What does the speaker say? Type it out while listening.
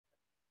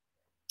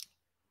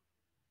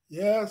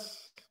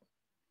Yes,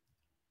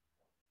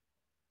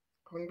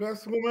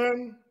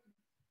 Congresswoman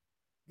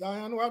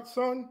Diane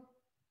Watson,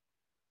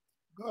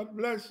 God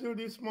bless you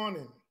this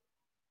morning.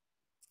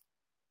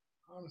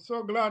 I'm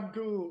so glad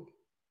to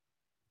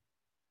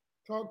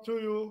talk to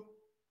you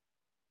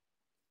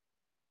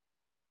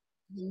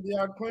and be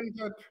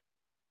acquainted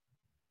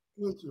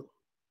with you.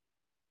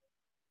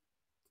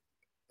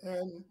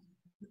 And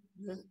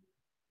the,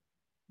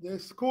 the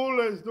school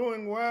is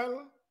doing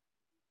well,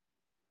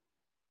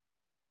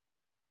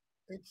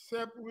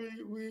 except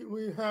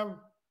we have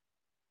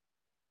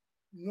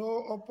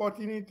no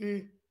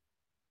opportunity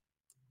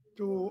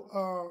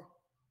to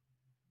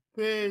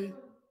pay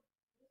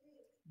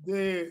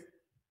the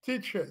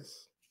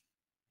teachers.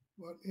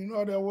 But in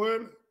other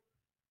words,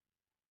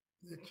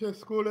 the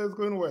school is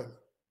going well.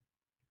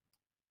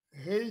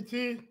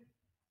 Haiti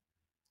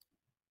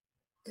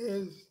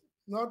is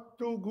not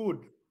too good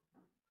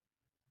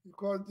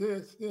because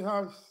they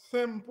have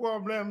same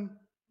problem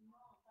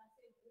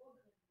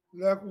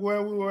like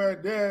where we were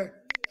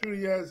there 3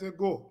 years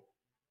ago.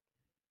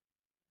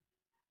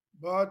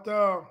 But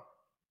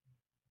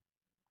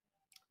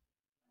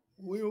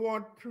we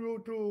want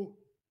you to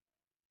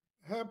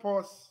help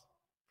us,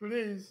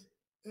 please,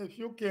 if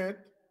you can,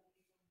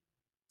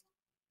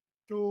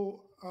 to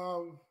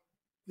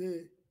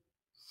the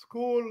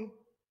school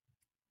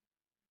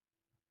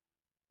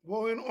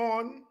going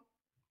on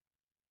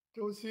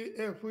to see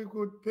if we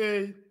could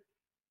pay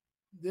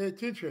the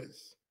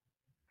teachers.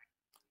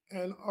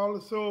 And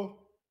also,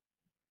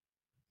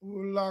 we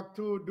would like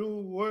to do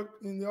work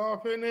in the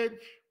orphanage.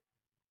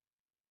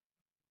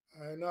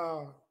 And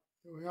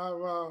we have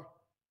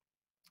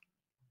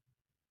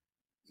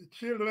the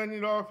children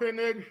in the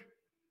orphanage,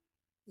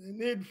 they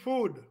need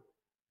food.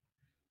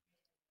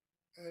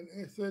 And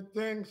it's a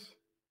things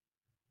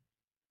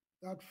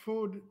that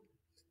food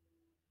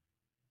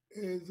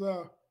is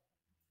a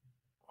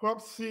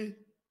crisis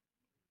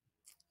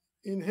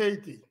in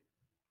Haiti.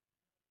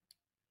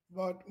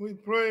 But we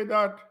pray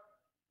that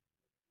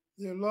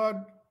the Lord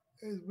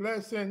is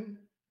blessing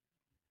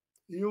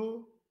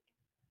you,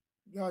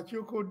 that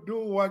you could do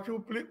what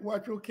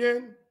you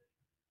can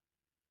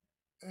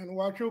and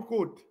what you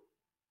could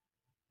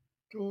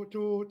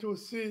to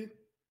see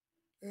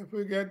if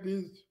we get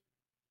this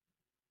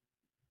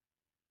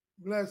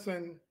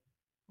blessing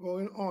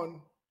going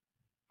on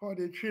for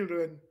the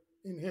children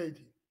in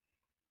Haiti.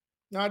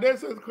 Now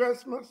this is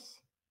Christmas,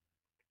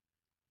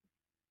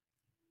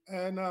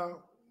 and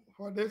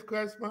for this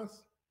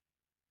Christmas,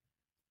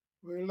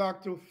 we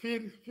like to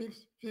fix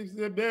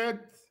the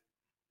beds,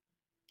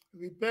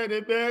 repair the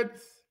beds,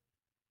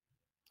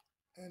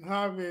 and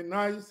have a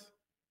nice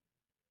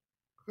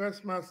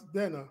Christmas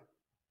dinner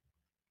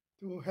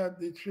to help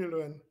the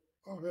children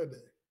over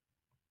there.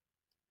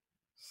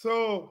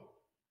 So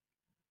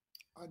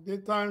at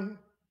this time,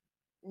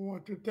 we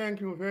want to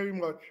thank you very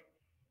much